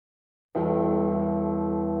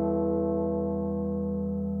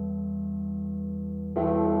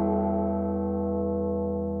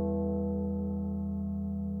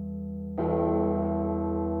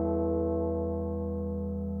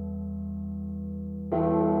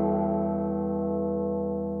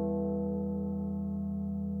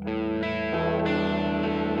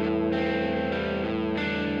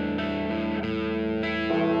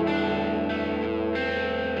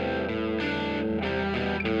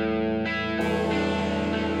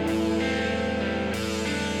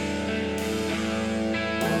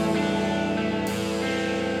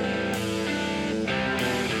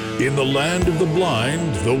In the land of the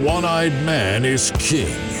blind, the one-eyed man is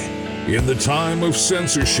king. In the time of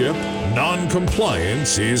censorship,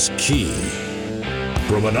 non-compliance is key.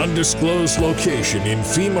 From an undisclosed location in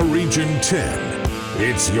FEMA Region 10,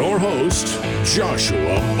 it's your host,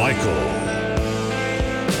 Joshua Michael.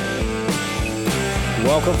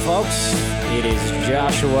 Welcome, folks. It is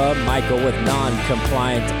Joshua Michael with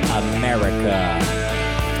Non-Compliant America.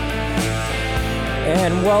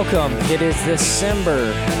 And welcome. It is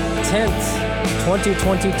December 10th,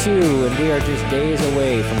 2022, and we are just days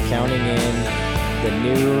away from counting in the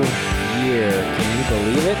new year. Can you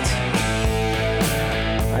believe it?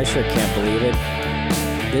 I sure can't believe it.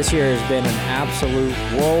 This year has been an absolute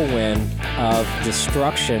whirlwind of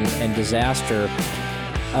destruction and disaster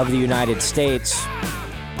of the United States.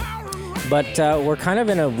 But we're kind of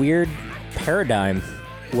in a weird paradigm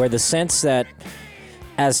where the sense that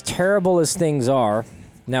as terrible as things are,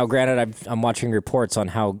 now granted I'm watching reports on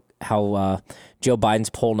how Joe Biden's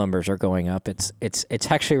poll numbers are going up. It's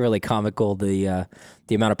actually really comical, the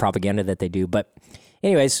amount of propaganda that they do. But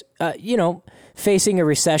anyways, facing a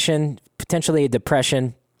recession, potentially a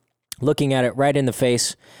depression, looking at it right in the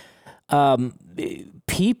face,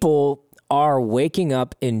 people are waking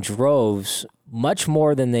up in droves much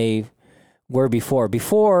more than they were before.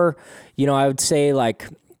 Before, I would say like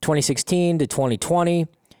 2016 to 2020,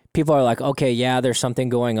 people are like, okay, yeah, there's something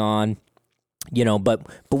going on, but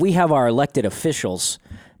we have our elected officials.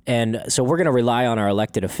 And so we're going to rely on our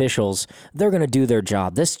elected officials. They're going to do their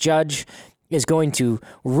job. This judge is going to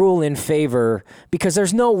rule in favor because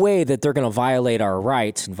there's no way that they're going to violate our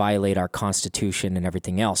rights and violate our Constitution and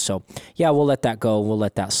everything else. So yeah, we'll let that go. We'll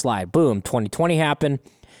let that slide. Boom, 2020 happened.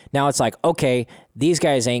 Now it's like, okay, these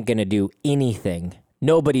guys ain't going to do anything.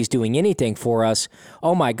 Nobody's doing anything for us.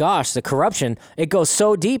 Oh my gosh, the corruption, it goes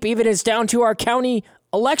so deep, even it's down to our county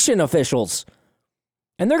election officials.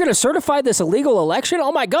 And they're going to certify this illegal election?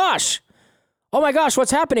 Oh my gosh, what's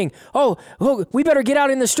happening? Oh, we better get out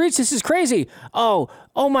in the streets. This is crazy. Oh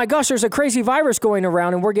my gosh, there's a crazy virus going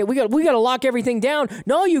around and we got to lock everything down.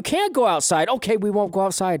 No, you can't go outside. Okay, we won't go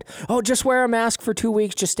outside. Oh, just wear a mask for 2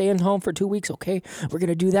 weeks. Just stay in home for 2 weeks. Okay, we're going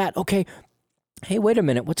to do that. Okay. Hey, wait a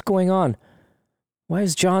minute. What's going on? Why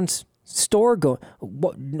is John's store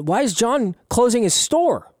why is John closing his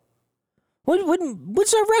store?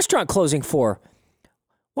 What's our restaurant closing for?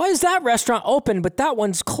 Why is that restaurant open but that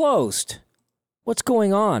one's closed? What's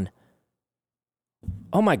going on?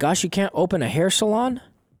 Oh my gosh, you can't open a hair salon?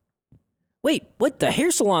 Wait, what? The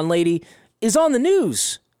hair salon lady is on the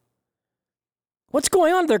news. What's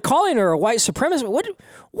going on? They're calling her a white supremacist.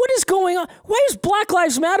 What is going on? Why is Black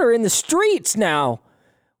Lives Matter in the streets now?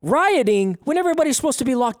 Rioting when everybody's supposed to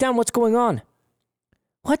be locked down. What's going on?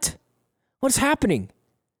 What? What's happening?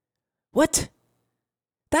 What?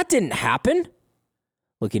 That didn't happen.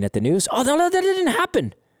 Looking at the news. Oh, no, that didn't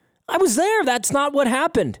happen. I was there. That's not what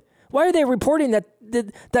happened. Why are they reporting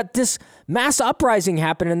that this mass uprising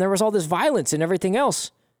happened and there was all this violence and everything else?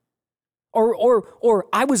 Or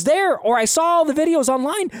I was there, or I saw all the videos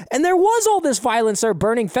online and there was all this violence. They're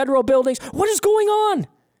burning federal buildings. What is going on?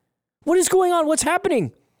 What is going on? What's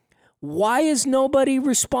happening? Why is nobody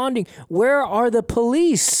responding? Where are the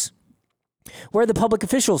police? Where are the public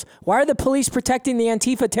officials? Why are the police protecting the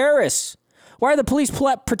Antifa terrorists? Why are the police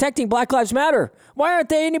protecting Black Lives Matter? Why aren't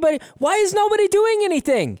they anybody? Why is nobody doing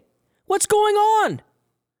anything? What's going on?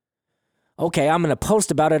 Okay, I'm going to post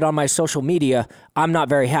about it on my social media. I'm not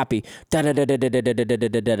very happy.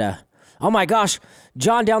 Oh my gosh,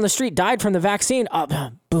 John down the street died from the vaccine.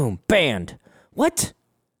 Boom, banned. What?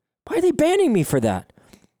 Why are they banning me for that?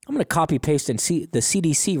 I'm going to copy paste and see the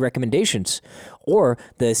CDC recommendations or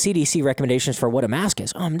the CDC recommendations for what a mask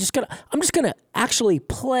is. I'm just going to actually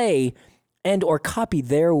play and or copy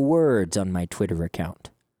their words on my Twitter account.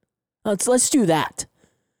 Let's do that.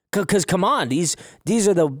 Cuz come on, these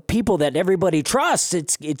are the people that everybody trusts.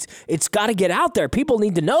 It's got to get out there. People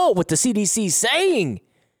need to know what the CDC's saying.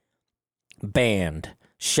 Banned,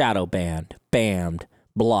 shadow banned, banned,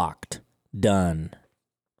 blocked, done.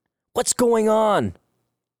 What's going on?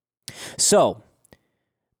 So,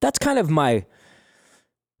 that's kind of my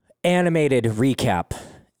animated recap.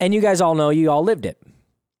 And you guys all know, you all lived it.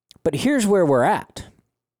 But here's where we're at.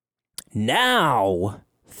 Now,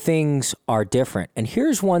 things are different. And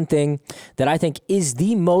here's one thing that I think is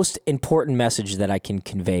the most important message that I can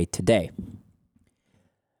convey today.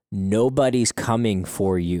 Nobody's coming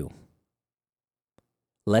for you.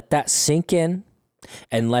 Let that sink in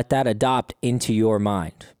and let that adopt into your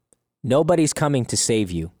mind. Nobody's coming to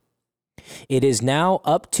save you. It is now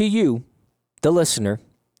up to you, the listener.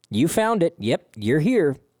 You found it. Yep, you're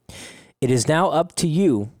here. It is now up to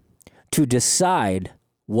you to decide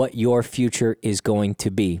what your future is going to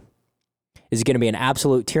be. Is it going to be an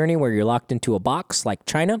absolute tyranny where you're locked into a box like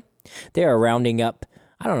China? They are rounding up,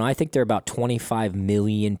 I don't know, I think they're about 25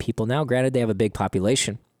 million people now. Granted, they have a big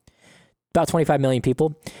population. About 25 million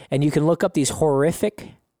people. And you can look up these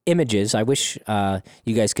horrific images. I wish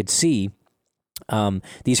you guys could see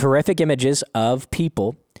these horrific images of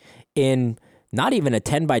people in not even a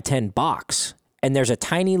 10 by 10 box. And there's a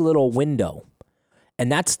tiny little window. And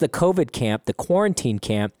that's the COVID camp, the quarantine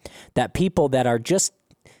camp, that people that are just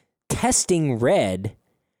testing red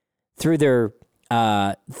through their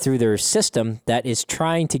system that is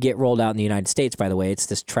trying to get rolled out in the United States, by the way. It's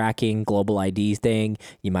this tracking global ID thing.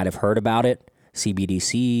 You might have heard about it.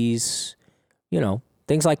 CBDCs,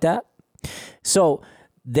 things like that. So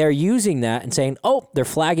they're using that and saying, oh, they're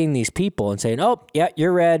flagging these people and saying, oh, yeah,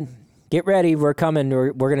 you're red. Get ready. We're coming.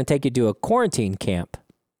 We're going to take you to a quarantine camp.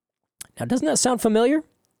 Now, doesn't that sound familiar?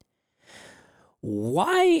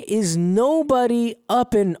 Why is nobody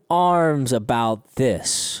up in arms about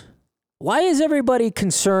this? Why is everybody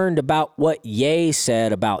concerned about what Ye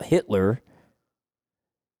said about Hitler,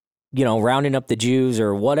 rounding up the Jews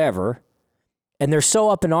or whatever? And they're so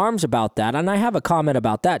up in arms about that. And I have a comment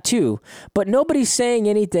about that too. But nobody's saying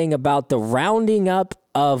anything about the rounding up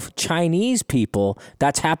of Chinese people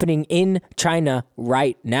that's happening in China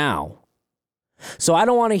right now. So I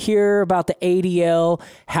don't want to hear about the ADL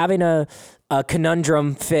having a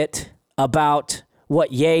conundrum fit about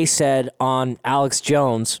what Ye said on Alex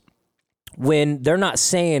Jones when they're not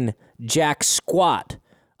saying jack squat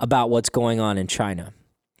about what's going on in China.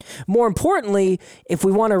 More importantly, if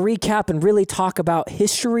we want to recap and really talk about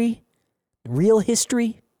history, real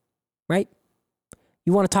history, right?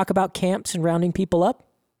 You want to talk about camps and rounding people up?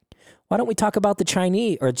 Why don't we talk about the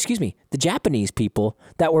Japanese people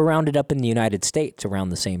that were rounded up in the United States around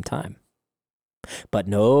the same time? But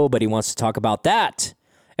nobody wants to talk about that.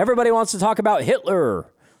 Everybody wants to talk about Hitler.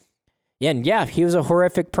 And yeah, he was a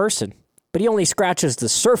horrific person, but he only scratches the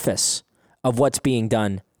surface of what's being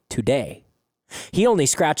done today. He only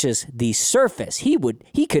scratches the surface. He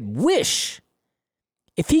could wish,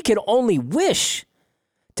 if he could only wish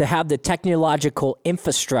to have the technological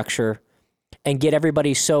infrastructure and get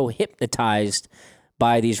everybody so hypnotized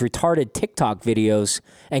by these retarded TikTok videos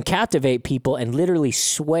and captivate people and literally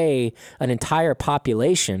sway an entire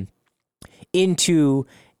population into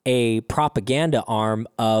a propaganda arm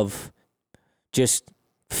of just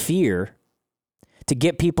fear to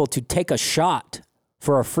get people to take a shot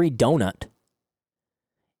for a free donut.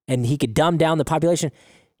 And he could dumb down the population.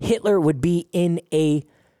 Hitler would be I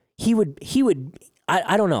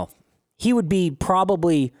don't know. He would be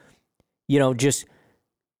probably, just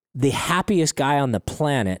the happiest guy on the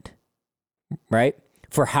planet, right?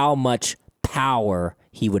 For how much power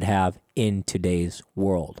he would have in today's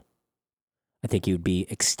world. I think he would be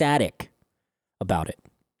ecstatic about it.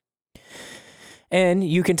 And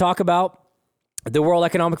you can talk about the World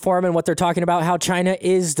Economic Forum and what they're talking about, how China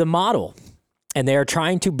is the model. And they are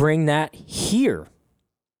trying to bring that here.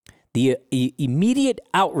 The immediate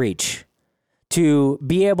outreach to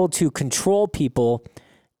be able to control people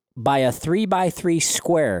by a 3x3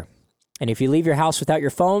 square. And if you leave your house without your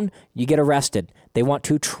phone, you get arrested. They want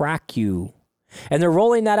to track you. And they're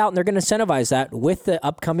rolling that out, and they're going to incentivize that with the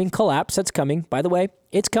upcoming collapse that's coming. By the way,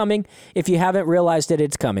 it's coming. If you haven't realized it,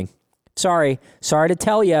 it's coming. Sorry to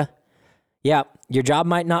tell you. Yeah, your job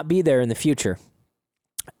might not be there in the future.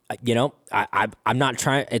 I'm not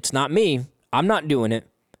trying. It's not me. I'm not doing it.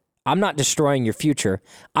 I'm not destroying your future.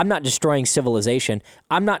 I'm not destroying civilization.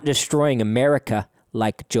 I'm not destroying America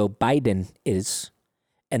like Joe Biden is,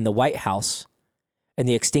 and the White House, and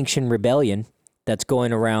the Extinction Rebellion that's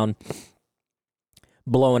going around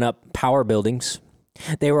blowing up power buildings.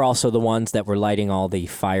 They were also the ones that were lighting all the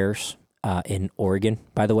fires in Oregon,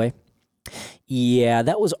 by the way. Yeah,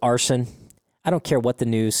 that was arson. I don't care what the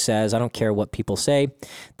news says. I don't care what people say.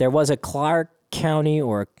 There was a Clackamas County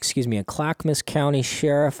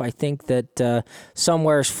sheriff, I think, that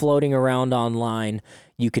somewhere's floating around online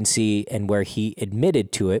you can see, and where he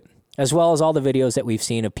admitted to it, as well as all the videos that we've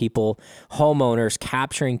seen of people, homeowners,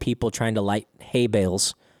 capturing people trying to light hay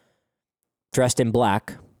bales dressed in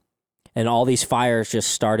black, and all these fires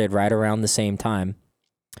just started right around the same time.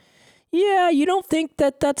 Yeah, you don't think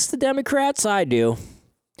that that's the Democrats? I do.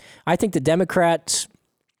 I think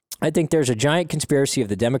there's a giant conspiracy of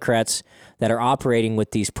the Democrats that are operating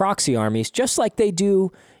with these proxy armies, just like they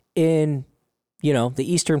do in, the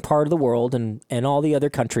eastern part of the world and all the other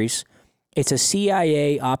countries. It's a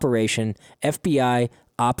CIA operation, FBI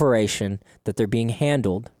operation that they're being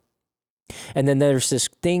handled. And then there's this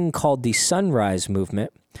thing called the Sunrise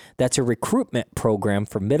Movement. That's a recruitment program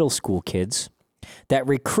for middle school kids that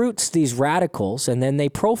recruits these radicals, and then they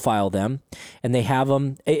profile them, and they have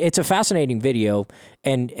them. It's a fascinating video,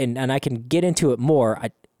 and I can get into it more,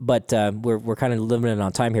 but we're kind of limited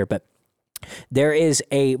on time here. But there is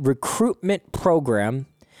a recruitment program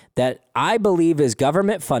that I believe is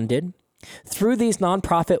government funded through these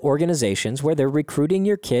nonprofit organizations where they're recruiting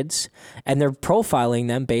your kids and they're profiling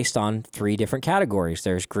them based on 3 different categories.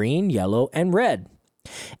 There's green, yellow, and red.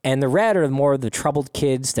 And the red are more of the troubled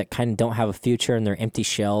kids that kind of don't have a future and they're empty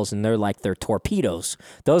shells and they're torpedoes.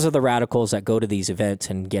 Those are the radicals that go to these events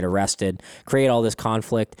and get arrested, create all this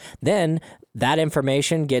conflict. Then that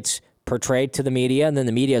information gets portrayed to the media, and then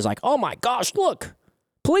the media is like, oh my gosh, look,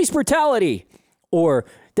 police brutality, or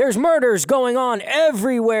there's murders going on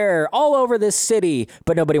everywhere, all over this city,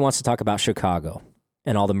 but nobody wants to talk about Chicago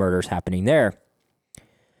and all the murders happening there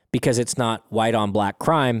because it's not white on black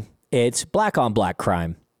crime, it's black on black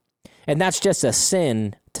crime. And that's just a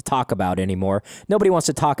sin to talk about anymore. Nobody wants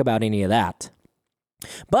to talk about any of that.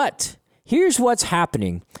 But here's what's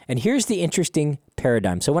happening, and here's the interesting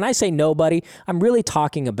paradigm. So when I say nobody, I'm really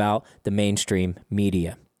talking about the mainstream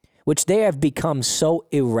media, which they have become so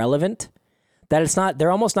irrelevant that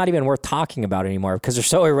they're almost not even worth talking about anymore because they're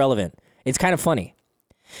so irrelevant. It's kind of funny.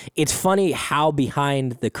 It's funny how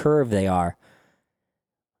behind the curve they are.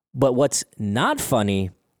 But what's not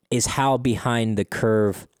funny is how behind the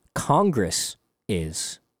curve Congress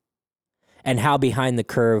is, and how behind the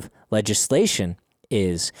curve legislation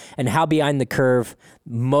is, and how behind the curve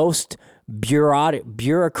most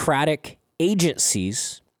bureaucratic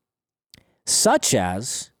agencies, such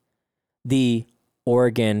as the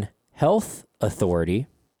Oregon Health Authority.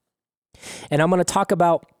 And I'm going to talk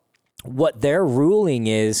about what their ruling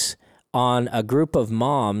is on a group of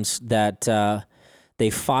moms that they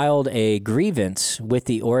filed a grievance with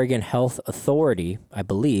the Oregon Health Authority, I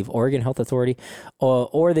believe, Oregon Health Authority,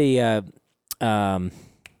 or the, I'll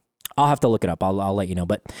have to look it up. I'll let you know.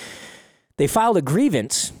 But they filed a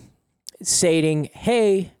grievance stating,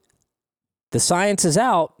 hey, the science is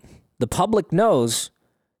out. The public knows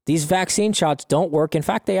these vaccine shots don't work. In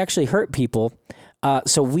fact, they actually hurt people.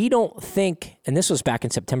 So we don't think, and this was back in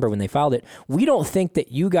September when they filed it, we don't think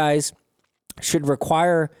that you guys should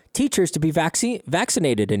require teachers to be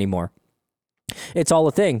vaccinated anymore. It's all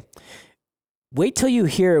a thing. Wait till you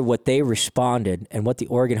hear what they responded and what the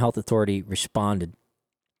Oregon Health Authority responded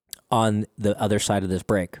on the other side of this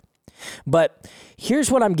break. But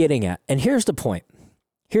here's what I'm getting at, and here's the point.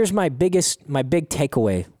 Here's my big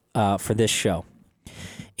takeaway for this show,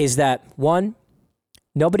 is that, one,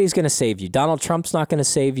 nobody's going to save you. Donald Trump's not going to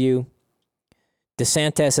save you.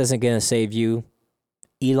 DeSantis isn't going to save you.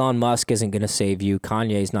 Elon Musk isn't going to save you.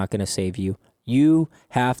 Kanye's not going to save you. You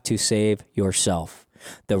have to save yourself.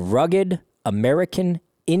 The rugged American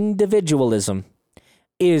individualism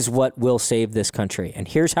is what will save this country. And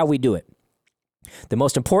here's how we do it. The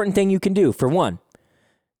most important thing you can do, for one,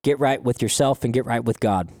 get right with yourself and get right with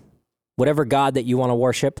God. Whatever God that you want to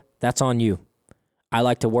worship, that's on you. I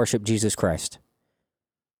like to worship Jesus Christ.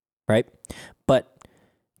 Right? But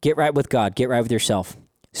get right with God. Get right with yourself.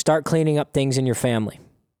 Start cleaning up things in your family.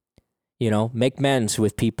 Make amends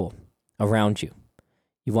with people around you.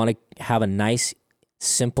 You want to have a nice,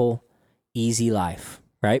 simple, easy life,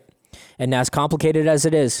 right? And as complicated as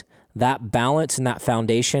it is, that balance and that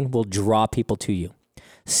foundation will draw people to you.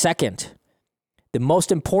 Second, the second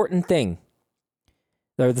most important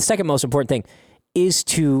thing is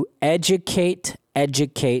to educate.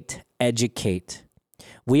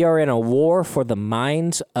 We are in a war for the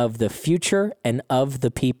minds of the future and of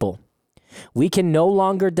the people. We can no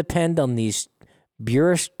longer depend on these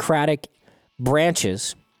bureaucratic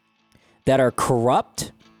branches that are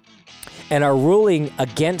corrupt and are ruling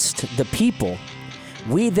against the people.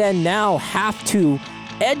 We then now have to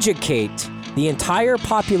educate the entire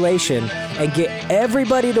population and get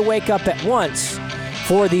everybody to wake up at once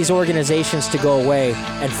for these organizations to go away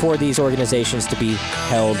and for these organizations to be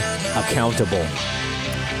held accountable.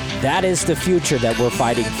 That is the future that we're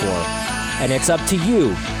fighting for, and it's up to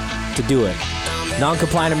you to do it.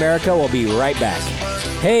 Non-Compliant America will be right back.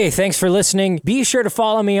 Hey, thanks for listening. Be sure to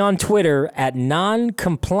follow me on Twitter at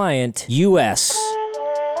NonCompliantUS.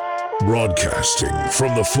 Broadcasting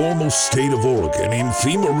from the foremost state of Oregon in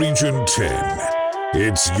FEMA Region 10,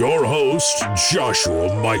 it's your host,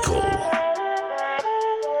 Joshua Michael.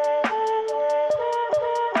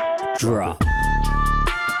 Drop.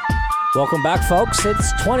 Welcome back, folks.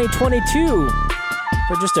 It's 2022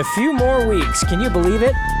 for just a few more weeks. Can you believe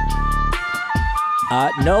it?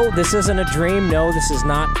 No, this isn't a dream. No, this is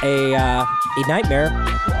not a nightmare.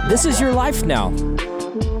 This is your life now.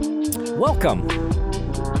 Welcome.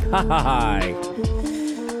 Hi.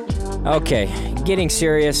 Okay, getting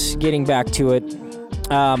serious, getting back to it.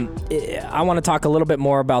 I want to talk a little bit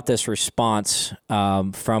more about this response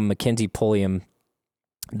from Mackenzie Pulliam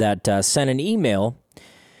that sent an email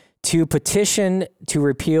to petition to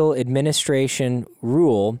repeal administration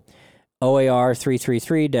rule OAR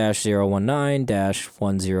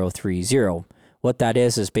 333-019-1030. What that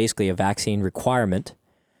is basically a vaccine requirement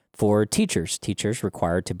for teachers. Teachers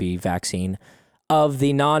required to be vaccine of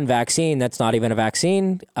the non-vaccine, that's not even a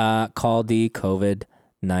vaccine, called the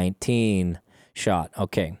COVID-19 shot.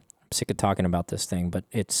 Okay, I'm sick of talking about this thing, but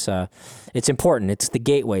it's important. It's the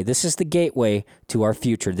gateway. This is the gateway to our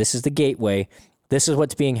future. This is the gateway. This is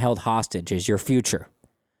what's being held hostage, is your future.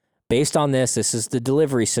 Based on this is the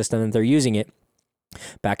delivery system that they're using it.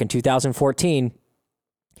 Back in 2014,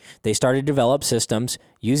 they started to develop systems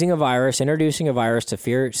using a virus, introducing a virus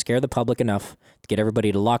to scare the public enough to get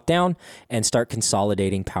everybody to lock down and start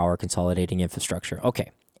consolidating power, consolidating infrastructure.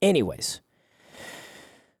 Okay, anyways.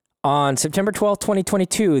 On September 12,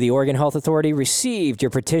 2022, the Oregon Health Authority received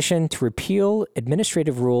your petition to repeal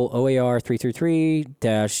Administrative Rule OAR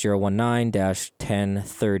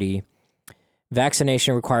 333-019-1030,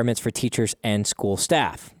 vaccination requirements for teachers and school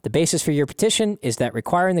staff. The basis for your petition is that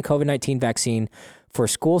requiring the COVID-19 vaccine for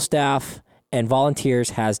school staff and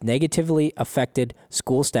volunteers has negatively affected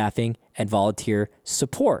school staffing and volunteer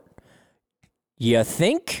support. You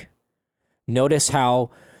think? Notice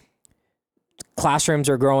how classrooms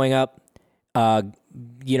are growing up,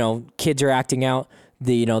 kids are acting out,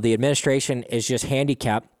 the administration is just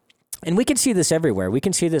handicapped. And we can see this everywhere. We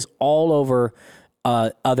can see this all over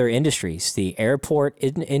other industries. The airport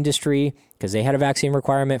industry, because they had a vaccine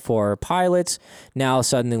requirement for pilots. Now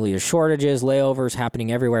suddenly there's shortages, layovers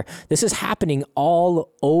happening everywhere. This is happening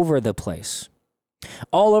all over the place.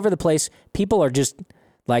 All over the place. People are just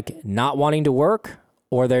like not wanting to work,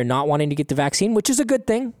 or they're not wanting to get the vaccine, which is a good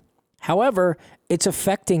thing. However, it's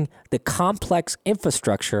affecting the complex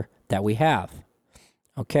infrastructure that we have.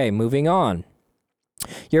 Okay, moving on.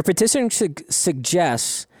 Your petition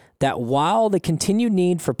suggests that while the continued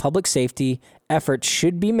need for public safety efforts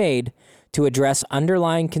should be made to address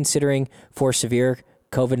underlying considering for severe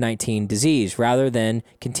COVID-19 disease, rather than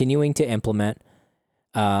continuing to implement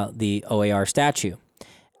the OAR statute.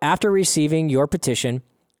 After receiving your petition,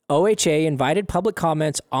 OHA invited public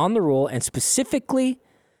comments on the rule and specifically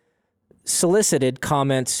solicited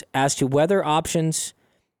comments as to whether options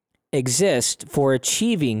exist for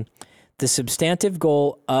achieving the substantive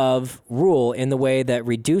goal of rule in the way that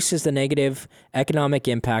reduces the negative economic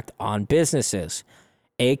impact on businesses,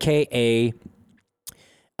 aka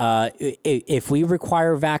if we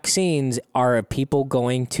require vaccines, are people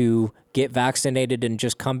going to get vaccinated and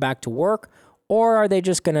just come back to work, or are they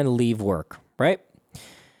just going to leave work, right?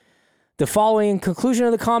 The following conclusion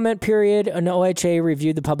of the comment period, an OHA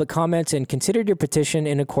reviewed the public comments and considered your petition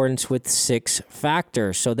in accordance with 6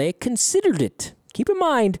 factors. So they considered it. Keep in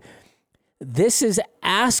mind, this is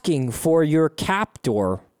asking for your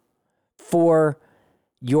captor for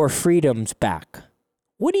your freedoms back.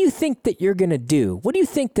 What do you think that you're going to do? What do you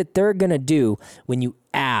think that they're going to do when you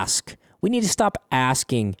ask? We need to stop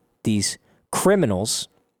asking these criminals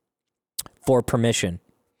for permission.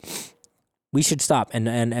 We should stop,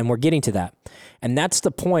 and we're getting to that. And that's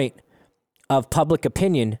the point of public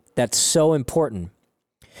opinion that's so important.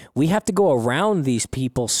 We have to go around these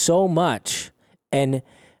people so much and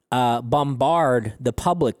bombard the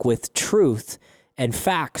public with truth and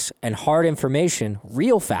facts and hard information,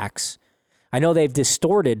 real facts. I know they've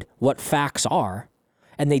distorted what facts are,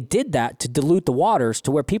 and they did that to dilute the waters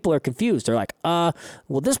to where people are confused. They're like, well,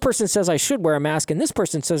 this person says I should wear a mask, and this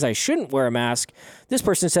person says I shouldn't wear a mask. This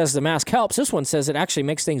person says the mask helps. This one says it actually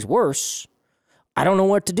makes things worse. I don't know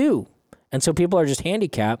what to do. And so people are just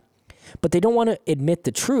handicapped, but they don't want to admit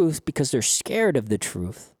the truth because they're scared of the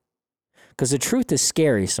truth. Because the truth is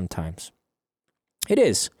scary sometimes. It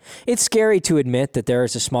is. It's scary to admit that there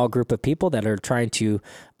is a small group of people that are trying to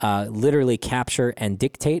literally capture and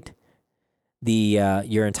dictate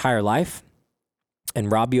your entire life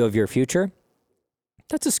and rob you of your future.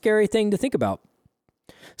 That's a scary thing to think about.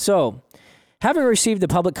 So, having received the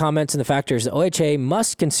public comments and the factors, the OHA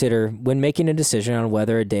must consider when making a decision on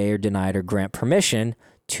whether a day or denied or grant permission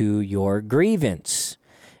to your grievance.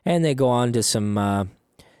 And they go on to some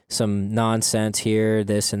nonsense here,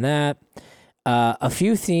 this and that. A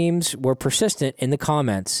few themes were persistent in the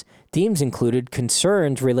comments. Themes included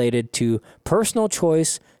concerns related to personal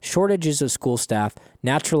choice, shortages of school staff,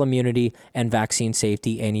 natural immunity, and vaccine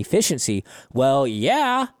safety and efficiency. Well,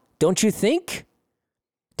 yeah, don't you think?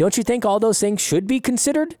 Don't you think all those things should be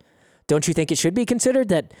considered? Don't you think it should be considered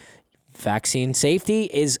that vaccine safety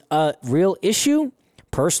is a real issue?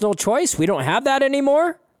 Personal choice? We don't have that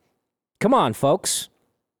anymore? Come on, folks.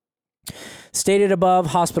 Stated above,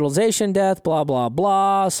 hospitalization, death, blah, blah,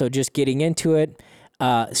 blah. So just getting into it.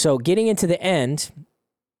 So getting into the end,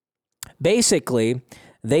 basically,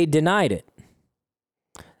 they denied it.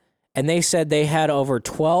 And they said they had over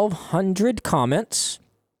 1,200 comments.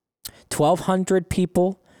 1,200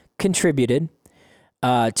 people contributed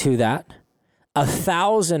to that.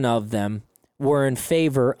 1,000 of them were in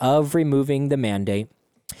favor of removing the mandate.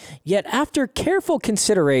 Yet after careful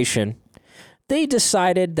consideration, they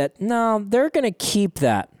decided that, no, they're going to keep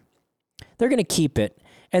that. They're going to keep it.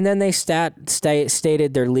 And then they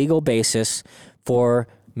stated their legal basis for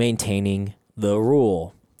maintaining the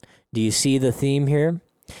rule. Do you see the theme here?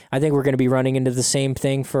 I think we're going to be running into the same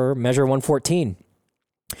thing for Measure 114.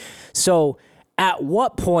 So at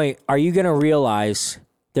what point are you going to realize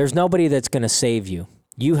there's nobody that's going to save you?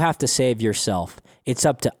 You have to save yourself. It's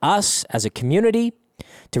up to us as a community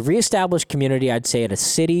to reestablish community, I'd say at a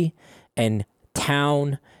city and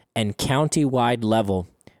town and county-wide level.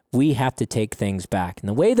 We have to take things back. And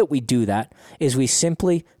the way that we do that is we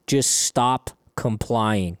simply just stop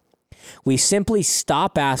complying. We simply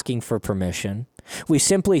stop asking for permission. We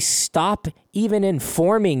simply stop even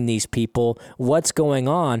informing these people what's going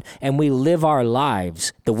on, and we live our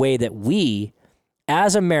lives the way that we,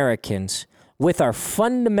 as Americans, with our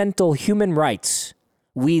fundamental human rights,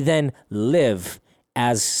 we then live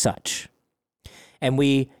as such. And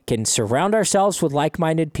we can surround ourselves with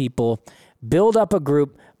like-minded people, build up a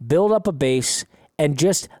group, build up a base, and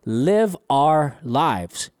just live our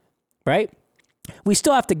lives, right? We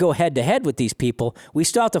still have to go head-to-head with these people. We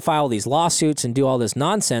still have to file these lawsuits and do all this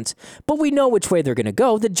nonsense, but we know which way they're going to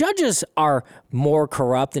go. The judges are more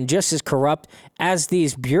corrupt and just as corrupt as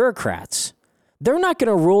these bureaucrats. They're not going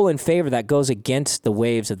to rule in favor that goes against the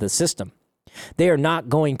waves of the system. They are not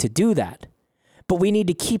going to do that. But we need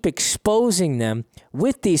to keep exposing them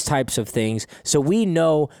with these types of things so we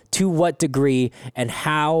know to what degree and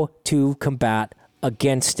how to combat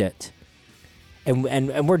against it.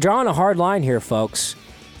 And we're drawing a hard line here, folks,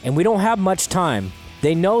 and we don't have much time.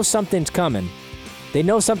 They know something's coming. They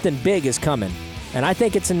know something big is coming. And I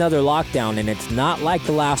think it's another lockdown, and it's not like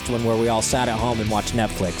the last one where we all sat at home and watched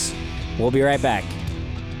Netflix. We'll be right back.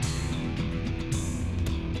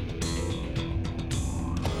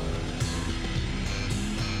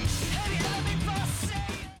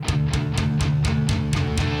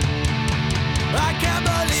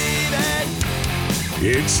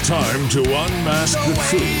 It's time to unmask the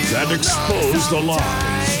truth and expose the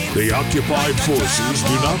lies. The occupied forces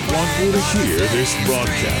do not want you to hear this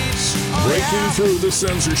broadcast. Breaking through the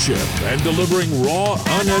censorship and delivering raw,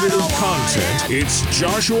 unedited content, it's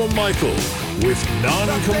Joshua Michael with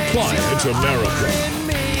Non-Compliant America.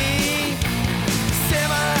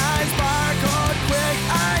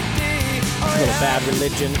 A little Bad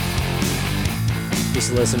Religion. Used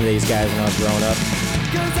to listen to these guys when I was growing up.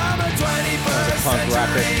 I was a punk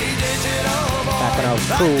rocker back when I was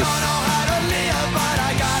cool.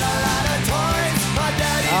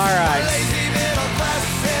 All right,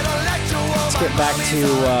 let's get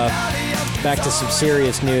back to some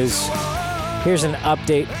serious news. Here's an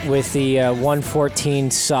update with the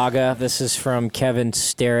 114 saga. This is from Kevin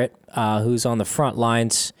Starrett, who's on the front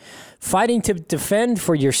lines, fighting to defend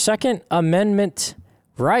for your Second Amendment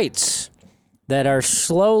rights that are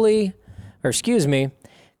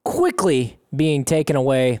quickly being taken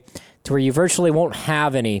away to where you virtually won't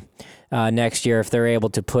have any next year if they're able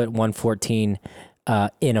to put 114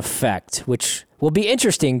 in effect, which will be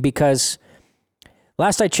interesting because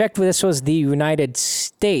last I checked, this was the United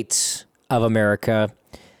States of America,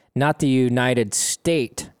 not the United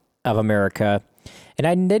State of America. And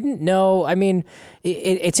I didn't know, I mean,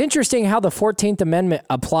 it's interesting how the 14th Amendment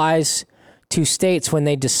applies to states when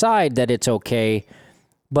they decide that it's okay,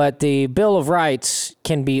 but the Bill of Rights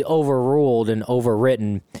can be overruled and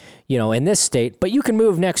overwritten, in this state. But you can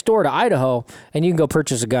move next door to Idaho and you can go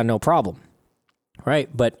purchase a gun, no problem, right?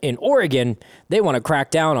 But in Oregon, they want to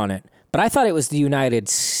crack down on it. But I thought it was the United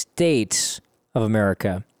States of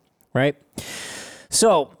America, right?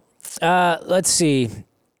 So let's see.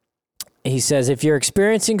 He says, if you're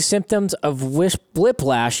experiencing symptoms of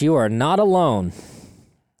whiplash, you are not alone.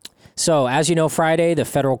 So, as you know, Friday, the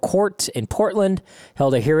federal court in Portland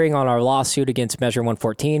held a hearing on our lawsuit against Measure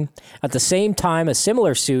 114. At the same time, a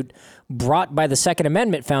similar suit brought by the Second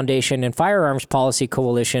Amendment Foundation and Firearms Policy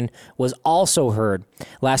Coalition was also heard.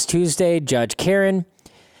 Last Tuesday, Judge Karen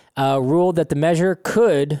ruled that the measure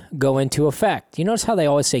could go into effect. You notice how they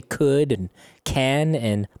always say could and can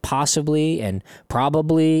and possibly and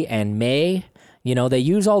probably and may? They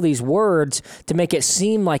use all these words to make it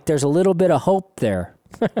seem like there's a little bit of hope there.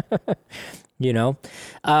 You know?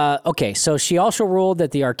 Okay, so she also ruled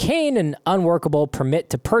that the arcane and unworkable permit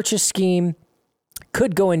to purchase scheme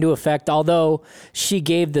could go into effect, although she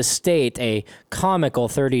gave the state a comical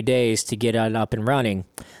 30 days to get it up and running.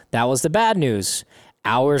 That was the bad news.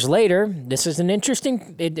 Hours later, this is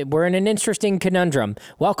we're in an interesting conundrum.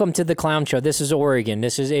 Welcome to the clown show. This is Oregon.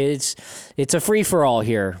 It's a free-for-all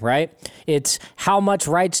here, right? It's how much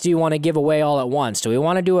rights do you want to give away all at once? Do we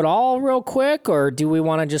want to do it all real quick, or do we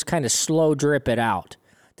want to just kind of slow drip it out?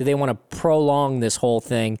 Do they want to prolong this whole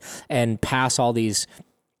thing and pass all these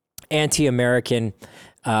anti-American,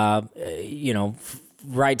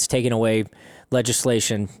 rights taken away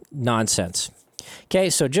legislation nonsense? Okay,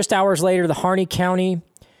 so just hours later, the Harney County,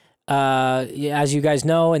 as you guys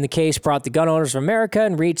know, in the case, brought the Gun Owners of America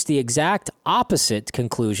and reached the exact opposite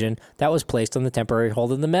conclusion that was placed on the temporary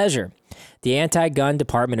hold of the measure. The anti-gun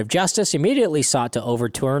Department of Justice immediately sought to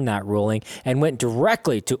overturn that ruling and went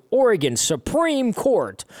directly to Oregon Supreme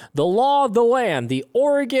Court, the law of the land, the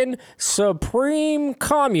Oregon Supreme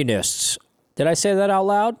Communists. Did I say that out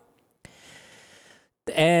loud?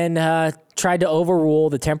 And tried to overrule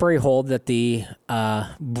the temporary hold that the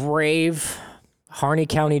brave Harney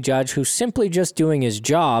County judge, who's simply just doing his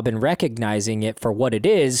job and recognizing it for what it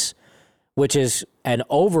is, which is an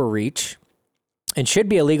overreach and should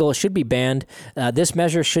be illegal, should be banned. This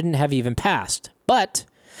measure shouldn't have even passed. But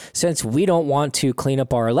since we don't want to clean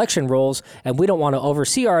up our election rolls and we don't want to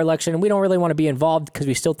oversee our election and we don't really want to be involved because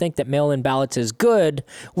we still think that mail-in ballots is good,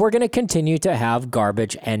 we're going to continue to have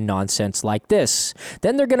garbage and nonsense like this.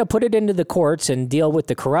 Then they're going to put it into the courts and deal with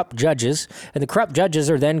the corrupt judges, and the corrupt judges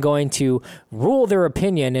are then going to rule their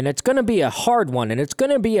opinion, and it's going to be a hard one and it's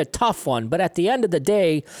going to be a tough one, but at the end of the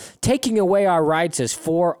day, taking away our rights is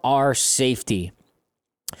for our safety.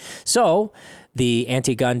 So the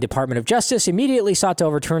anti-gun Department of Justice immediately sought to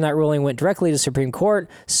overturn that ruling, went directly to the Supreme Court.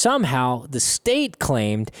 Somehow, the state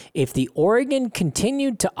claimed if the Oregon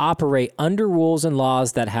continued to operate under rules and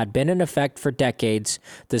laws that had been in effect for decades,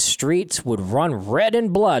 the streets would run red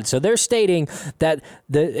in blood. So they're stating that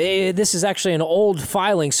this is actually an old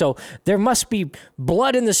filing, so there must be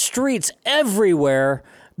blood in the streets everywhere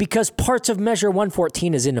because parts of Measure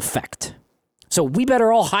 114 is in effect. So we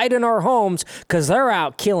better all hide in our homes because they're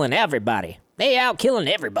out killing everybody. They out killing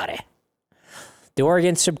everybody. The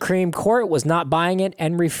Oregon Supreme Court was not buying it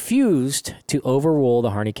and refused to overrule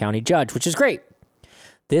the Harney County judge, which is great.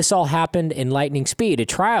 This all happened in lightning speed. A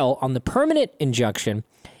trial on the permanent injunction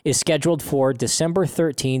is scheduled for December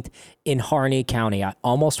 13th in Harney County. I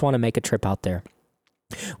almost want to make a trip out there.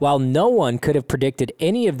 While no one could have predicted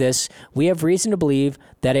any of this, we have reason to believe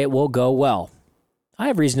that it will go well. I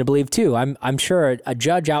have reason to believe, too. I'm sure a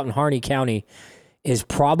judge out in Harney County is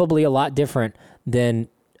probably a lot different than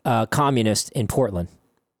a communist in Portland.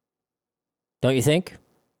 Don't you think?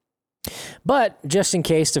 But just in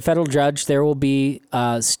case, the federal judge, there will be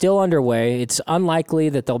still underway. It's unlikely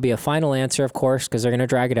that there'll be a final answer, of course, because they're going to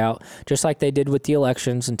drag it out, just like they did with the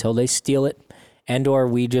elections until they steal it and or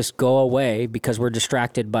we just go away because we're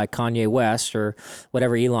distracted by Kanye West or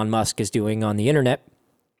whatever Elon Musk is doing on the internet.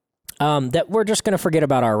 That we're just going to forget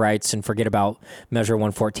about our rights and forget about Measure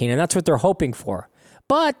 114, and that's what they're hoping for.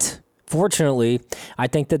 But fortunately, I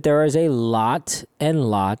think that there is a lot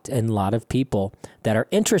of people that are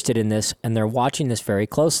interested in this, and they're watching this very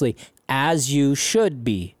closely, as you should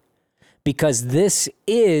be, because this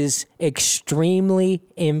is extremely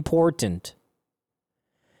important.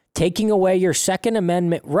 Taking away your Second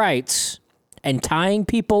Amendment rights and tying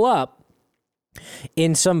people up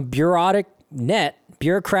in some bureaucratic net,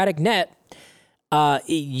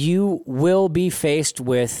 you will be faced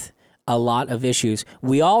with a lot of issues.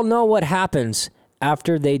 We all know what happens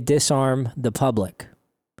after they disarm the public.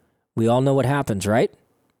 We all know what happens, right?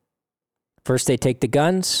 First they take the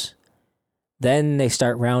guns, then they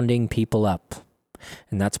start rounding people up.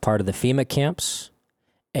 And that's part of the FEMA camps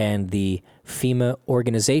and the FEMA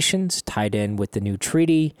organizations tied in with the new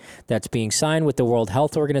treaty that's being signed with the World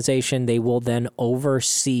Health Organization. They will then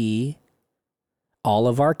oversee all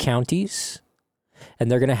of our counties,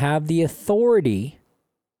 and they're going to have the authority,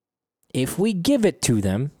 if we give it to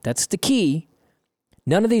them. That's the key.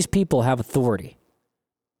 None of these people have authority.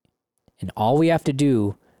 And all we have to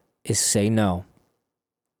do is say no.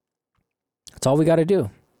 That's all we got to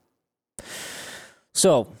do.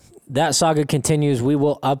 So that saga continues. We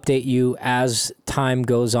will update you as time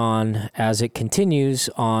goes on, as it continues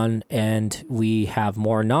on, and we have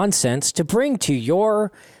more nonsense to bring to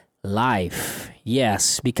your life.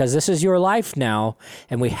 Yes, because this is your life now,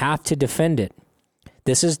 and we have to defend it.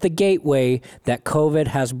 This is the gateway that COVID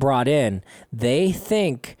has brought in. They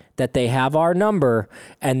think that they have our number,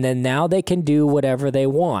 and then now they can do whatever they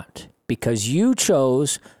want because you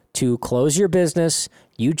chose to close your business,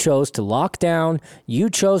 you chose to lock down, you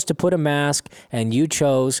chose to put a mask, and you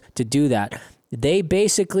chose to do that. They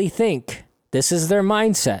basically think, this is their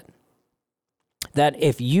mindset, that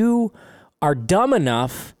if you are dumb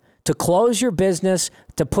enough to close your business,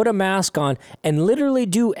 to put a mask on, and literally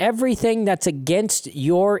do everything that's against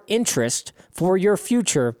your interest for your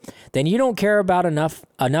future, then you don't care about enough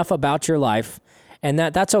about your life, and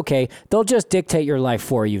that's okay. They'll just dictate your life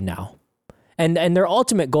for you now. And their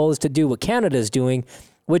ultimate goal is to do what Canada is doing,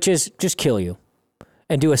 which is just kill you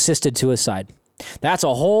and do assisted suicide. That's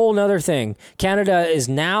a whole nother thing. Canada is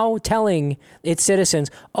now telling its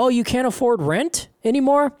citizens, oh, you can't afford rent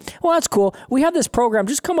anymore? Well, that's cool. We have this program.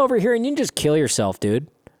 Just come over here and you can just kill yourself, dude.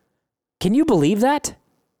 Can you believe that?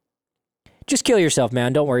 Just kill yourself,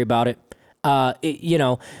 man. Don't worry about it.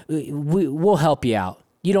 We'll help you out.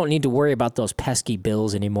 You don't need to worry about those pesky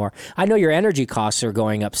bills anymore. I know your energy costs are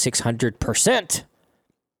going up 600%.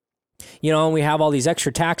 And we have all these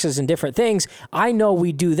extra taxes and different things. I know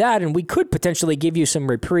we do that, and we could potentially give you some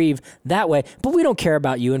reprieve that way, but we don't care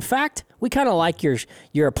about you. In fact, we kind of like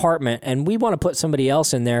your apartment, and we want to put somebody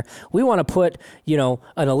else in there. We want to put, an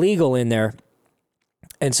illegal in there,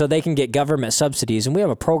 and so they can get government subsidies, and we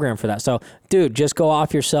have a program for that. So, dude, just go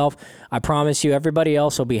off yourself. I promise you, everybody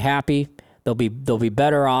else will be happy. They'll be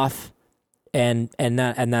better off, and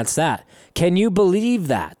that's that. Can you believe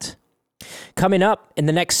that? Coming up in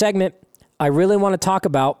the next segment, I really want to talk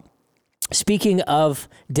about, speaking of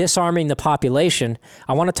disarming the population,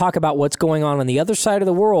 I want to talk about what's going on the other side of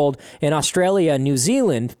the world in Australia and New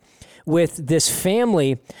Zealand with this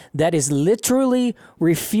family that is literally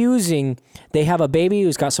refusing. They have a baby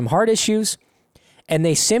who's got some heart issues, and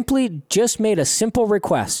they simply just made a simple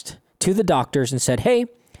request to the doctors and said, hey,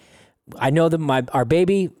 I know that our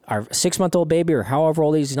baby, our 6-month-old baby, or however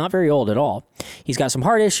old he's not very old at all. He's got some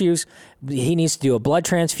heart issues. He needs to do a blood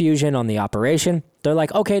transfusion on the operation. They're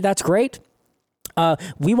like, okay, that's great.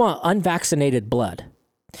 We want unvaccinated blood.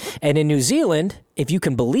 And in New Zealand, if you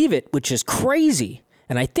can believe it, which is crazy,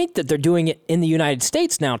 and I think that they're doing it in the United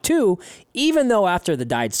States now too, even though after the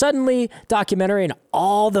Died Suddenly documentary and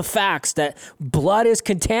all the facts that blood is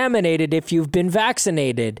contaminated if you've been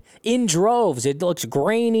vaccinated in droves. It looks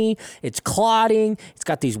grainy, it's clotting, it's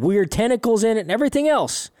got these weird tentacles in it and everything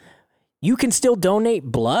else. You can still donate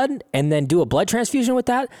blood and then do a blood transfusion with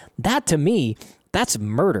that? That to me, that's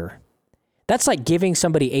murder. That's like giving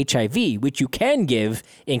somebody HIV, which you can give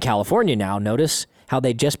in California now. Notice how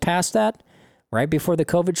they just passed that? Right before the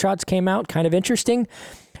COVID shots came out. Kind of interesting.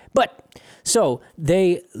 But so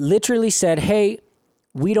they literally said, hey,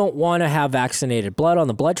 we don't want to have vaccinated blood on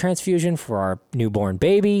the blood transfusion for our newborn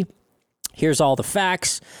baby. Here's all the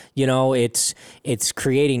facts. It's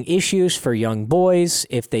creating issues for young boys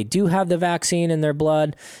if they do have the vaccine in their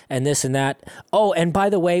blood and this and that. Oh, and by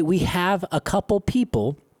the way, we have a couple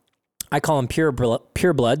people, I call them pure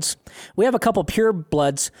bloods. We have a couple pure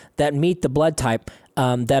bloods that meet the blood type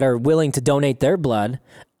that are willing to donate their blood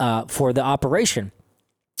for the operation.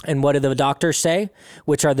 And what do the doctors say?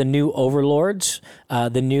 Which are the new overlords,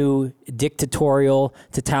 the new dictatorial,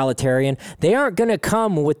 totalitarian. They aren't going to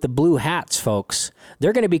come with the blue hats, folks.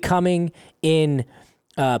 They're going to be coming in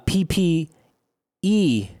PPE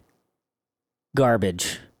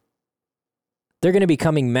garbage. They're going to be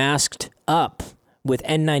coming masked up with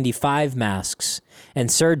N95 masks,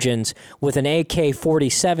 and surgeons with an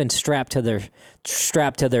AK-47 strapped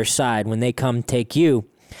to their side when they come take you.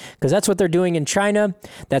 Because that's what they're doing in China.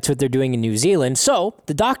 That's what they're doing in New Zealand. So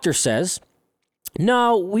the doctor says,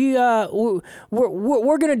 no, we're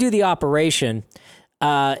going to do the operation,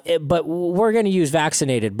 but we're going to use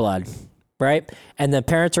vaccinated blood, right? And the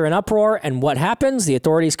parents are in uproar, and what happens? The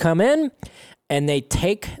authorities come in, and they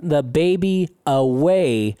take the baby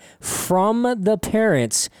away from the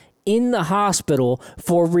parents in the hospital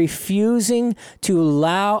for refusing to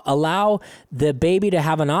allow the baby to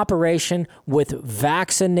have an operation with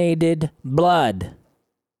vaccinated blood.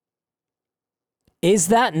 Is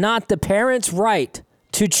that not the parents' right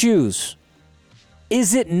to choose?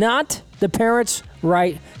 Is it not the parents'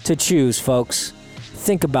 right to choose, folks?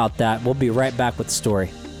 Think about that. We'll be right back with the story.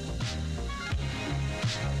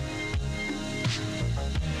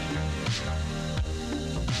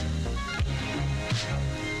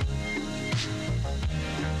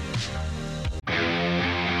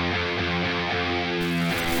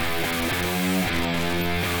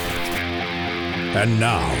 And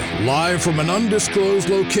now, live from an undisclosed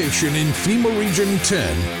location in FEMA Region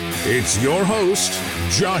 10, it's your host,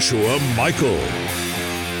 Joshua Michael.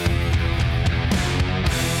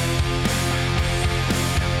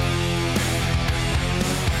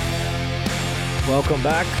 Welcome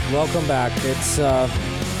back. Welcome back. It's the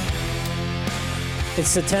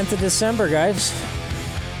 10th of December, guys.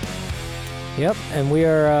 Yep, and we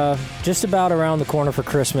are just about around the corner for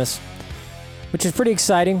Christmas, which is pretty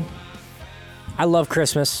exciting. I love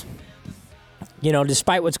Christmas. You know,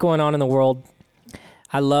 despite what's going on in the world,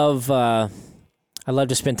 I love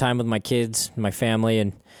to spend time with my kids and my family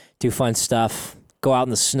and do fun stuff. Go out in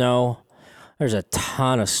the snow. There's a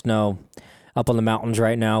ton of snow up on the mountains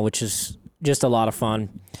right now, which is just a lot of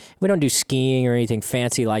fun. We don't do skiing or anything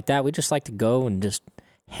fancy like that. We just like to go and just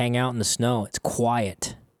hang out in the snow. It's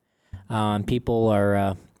quiet. People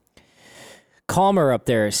are calmer up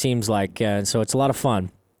there, it seems like, so it's a lot of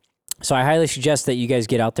fun. So I highly suggest that you guys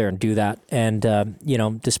get out there and do that. And,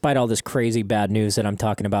 despite all this crazy bad news that I'm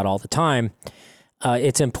talking about all the time,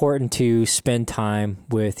 it's important to spend time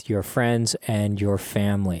with your friends and your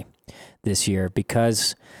family this year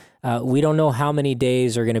because we don't know how many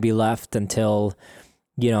days are going to be left until,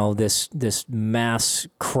 this mass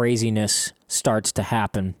craziness starts to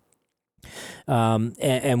happen.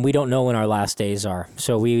 And we don't know when our last days are.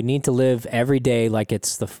 So we need to live every day like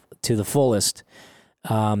it's to the fullest.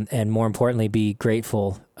 And more importantly, be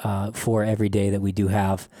grateful for every day that we do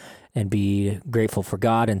have and be grateful for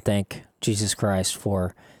God and thank Jesus Christ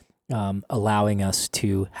for allowing us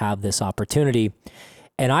to have this opportunity.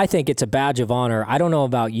 And I think it's a badge of honor. I don't know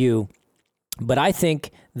about you, but I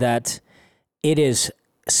think that it is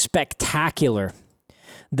spectacular,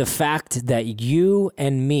 the fact that you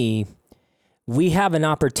and me, we have an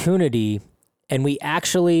opportunity and we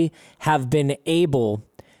actually have been able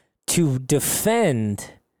to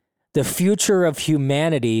defend the future of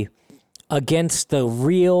humanity against the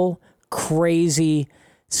real crazy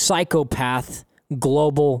psychopath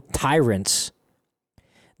global tyrants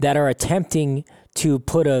that are attempting to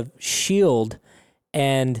put a shield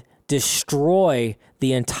and destroy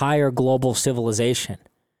the entire global civilization.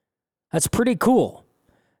 That's pretty cool.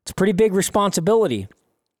 It's a pretty big responsibility.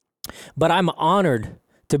 But I'm honored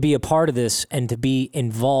to be a part of this and to be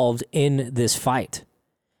involved in this fight.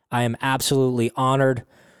 I am absolutely honored,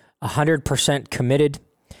 100% committed,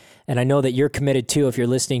 and I know that you're committed too if you're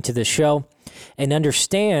listening to this show, and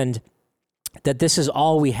understand that this is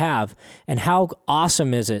all we have. And how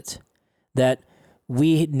awesome is it that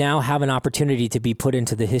we now have an opportunity to be put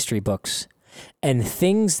into the history books, and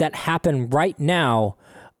things that happen right now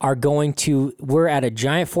we're at a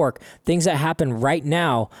giant fork. Things that happen right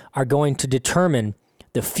now are going to determine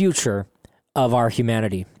the future of our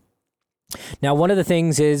humanity. Now, one of the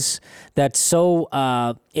things is that's so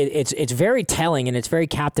it's very telling and it's very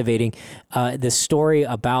captivating. The story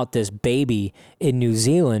about this baby in New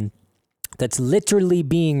Zealand that's literally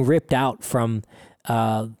being ripped out from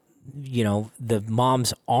the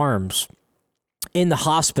mom's arms in the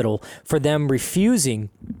hospital for them refusing.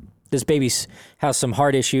 This baby has some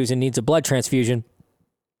heart issues and needs a blood transfusion,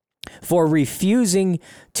 for refusing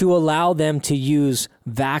to allow them to use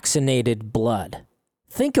vaccinated blood.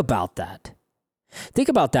 Think about that.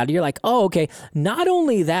 You're like, oh, okay. Not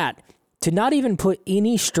only that, to not even put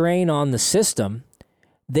any strain on the system,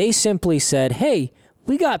 they simply said, hey,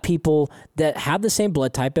 we got people that have the same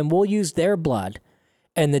blood type and we'll use their blood.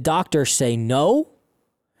 And the doctors say no.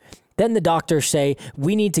 Then the doctors say,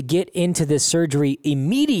 we need to get into this surgery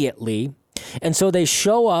immediately. And so they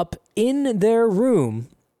show up in their room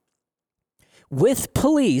with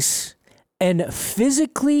police and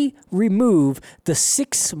physically remove the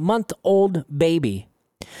 6-month-old baby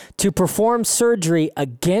to perform surgery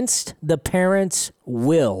against the parents'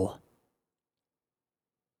 will.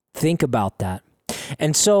 Think about that.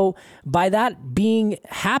 And so by that being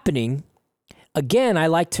happening, again, I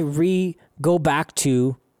like to go back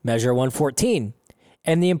to Measure 114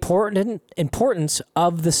 and the importance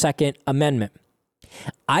of the Second Amendment.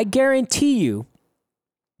 I guarantee you,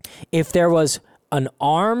 if there was an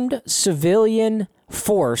armed civilian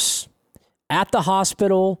force at the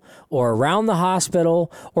hospital or around the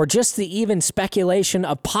hospital, or just the even speculation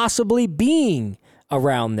of possibly being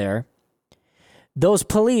around there, those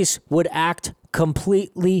police would act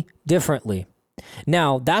completely differently.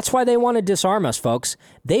 Now, that's why they want to disarm us, folks.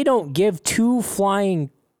 They don't give two flying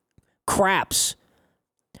craps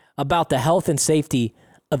about the health and safety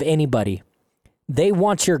of anybody. They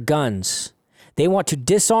want your guns. They want to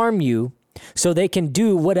disarm you so they can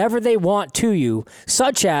do whatever they want to you,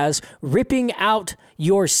 such as ripping out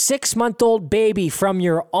your 6-month-old baby from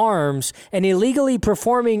your arms and illegally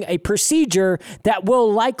performing a procedure that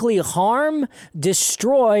will likely harm,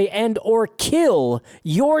 destroy, and or kill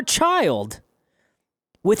your child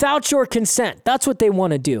without your consent. That's what they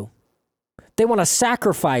want to do. They want to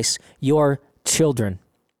sacrifice your children.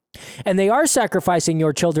 And they are sacrificing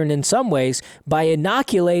your children in some ways by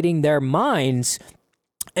inoculating their minds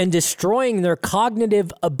and destroying their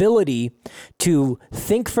cognitive ability to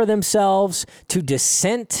think for themselves, to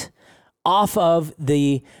dissent off of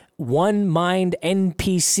the one mind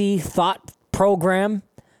NPC thought program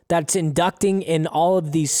that's inducting in all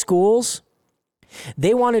of these schools.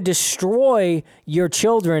 They want to destroy your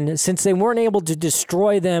children since they weren't able to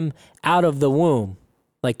destroy them out of the womb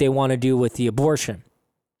like they want to do with the abortion.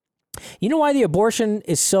 You know why the abortion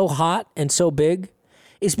is so hot and so big?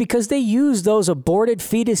 It's because they use those aborted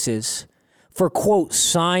fetuses for, quote,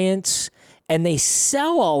 science, and they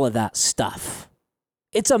sell all of that stuff.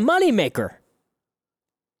 It's a moneymaker.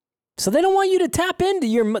 So they don't want you to tap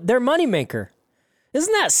into their moneymaker.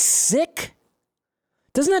 Isn't that sick?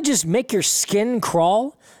 Doesn't that just make your skin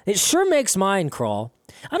crawl? It sure makes mine crawl.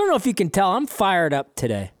 I don't know if you can tell, I'm fired up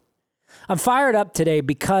today. I'm fired up today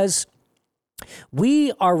because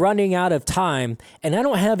we are running out of time, and I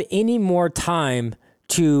don't have any more time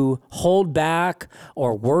to hold back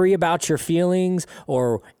or worry about your feelings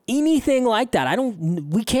or anything like that.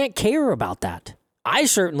 We can't care about that. I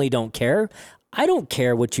certainly don't care. I don't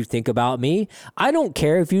care what you think about me. I don't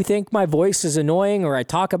care if you think my voice is annoying or I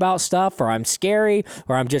talk about stuff or I'm scary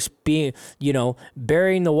or I'm just being,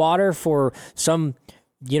 burying the water for some,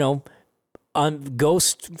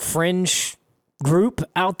 ghost fringe group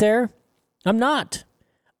out there. I'm not.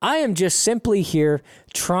 I am just simply here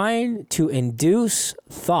trying to induce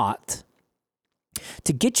thought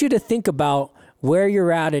to get you to think about where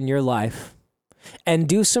you're at in your life and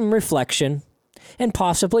do some reflection and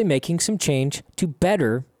possibly making some change to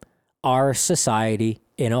better our society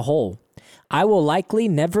in a whole. I will likely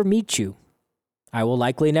never meet you. I will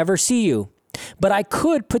likely never see you, but I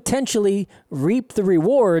could potentially reap the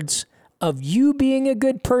rewards of you being a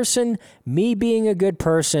good person, me being a good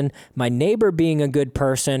person, my neighbor being a good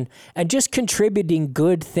person, and just contributing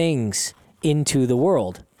good things into the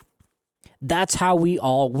world. That's how we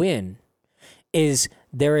all win.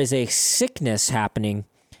 There is a sickness happening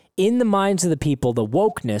in the minds of the people, the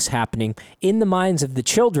wokeness happening in the minds of the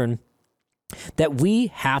children that we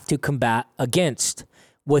have to combat against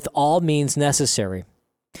with all means necessary.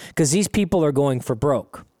 Because these people are going for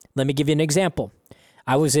broke. Let me give you an example.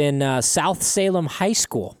 I was in South Salem High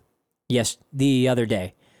School the other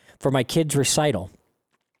day for my kids' recital.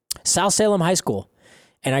 South Salem High School.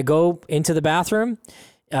 And I go into the bathroom.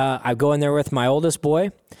 I go in there with my oldest boy.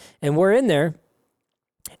 And we're in there.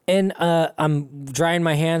 And I'm drying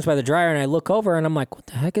my hands by the dryer. And I look over and I'm like, what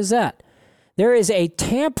the heck is that? There is a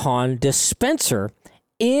tampon dispenser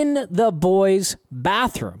in the boys'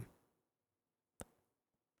 bathroom.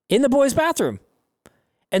 In the boys' bathroom.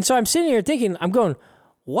 And so I'm sitting here thinking, I'm going,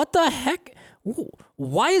 what the heck?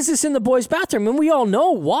 Why is this in the boys' bathroom? And we all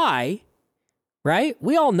know why, right?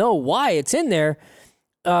 We all know why it's in there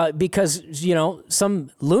because,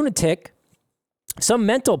 some lunatic, some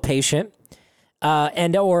mental patient,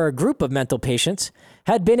 or a group of mental patients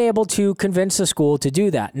had been able to convince the school to do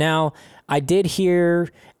that. Now, I did hear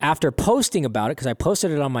after posting about it, because I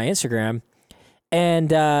posted it on my Instagram, and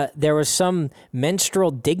there was some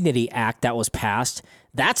Menstrual Dignity Act that was passed.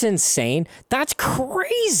 That's insane. That's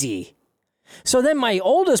crazy. So then my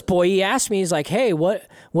oldest boy, he asked me, he's like, hey, what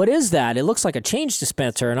is that? It looks like a change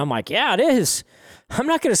dispenser. And I'm like, yeah, it is. I'm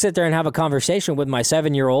not going to sit there and have a conversation with my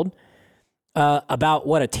 7-year-old about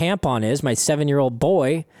what a tampon is, my 7-year-old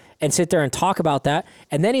boy, and sit there and talk about that.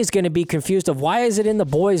 And then he's going to be confused of why is it in the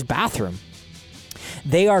boys' bathroom?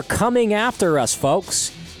 They are coming after us,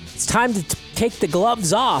 folks. It's time to take the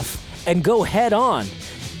gloves off and go head on.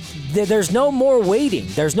 There's no more waiting.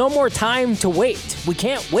 There's no more time to wait. We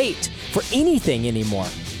can't wait for anything anymore.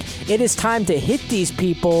 It is time to hit these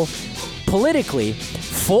people politically,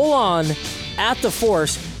 full on, at the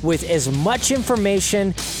force, with as much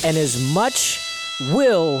information and as much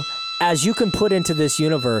will as you can put into this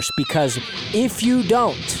universe. Because if you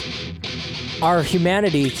don't, our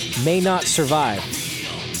humanity may not survive.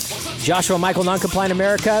 Joshua Michael, Noncompliant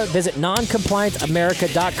America. Visit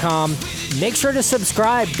noncompliantamerica.com. Make sure to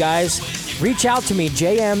subscribe, guys. Reach out to me,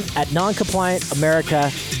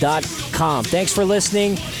 jm@noncompliantamerica.com. Thanks for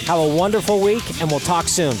listening. Have a wonderful week, and we'll talk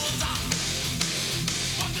soon.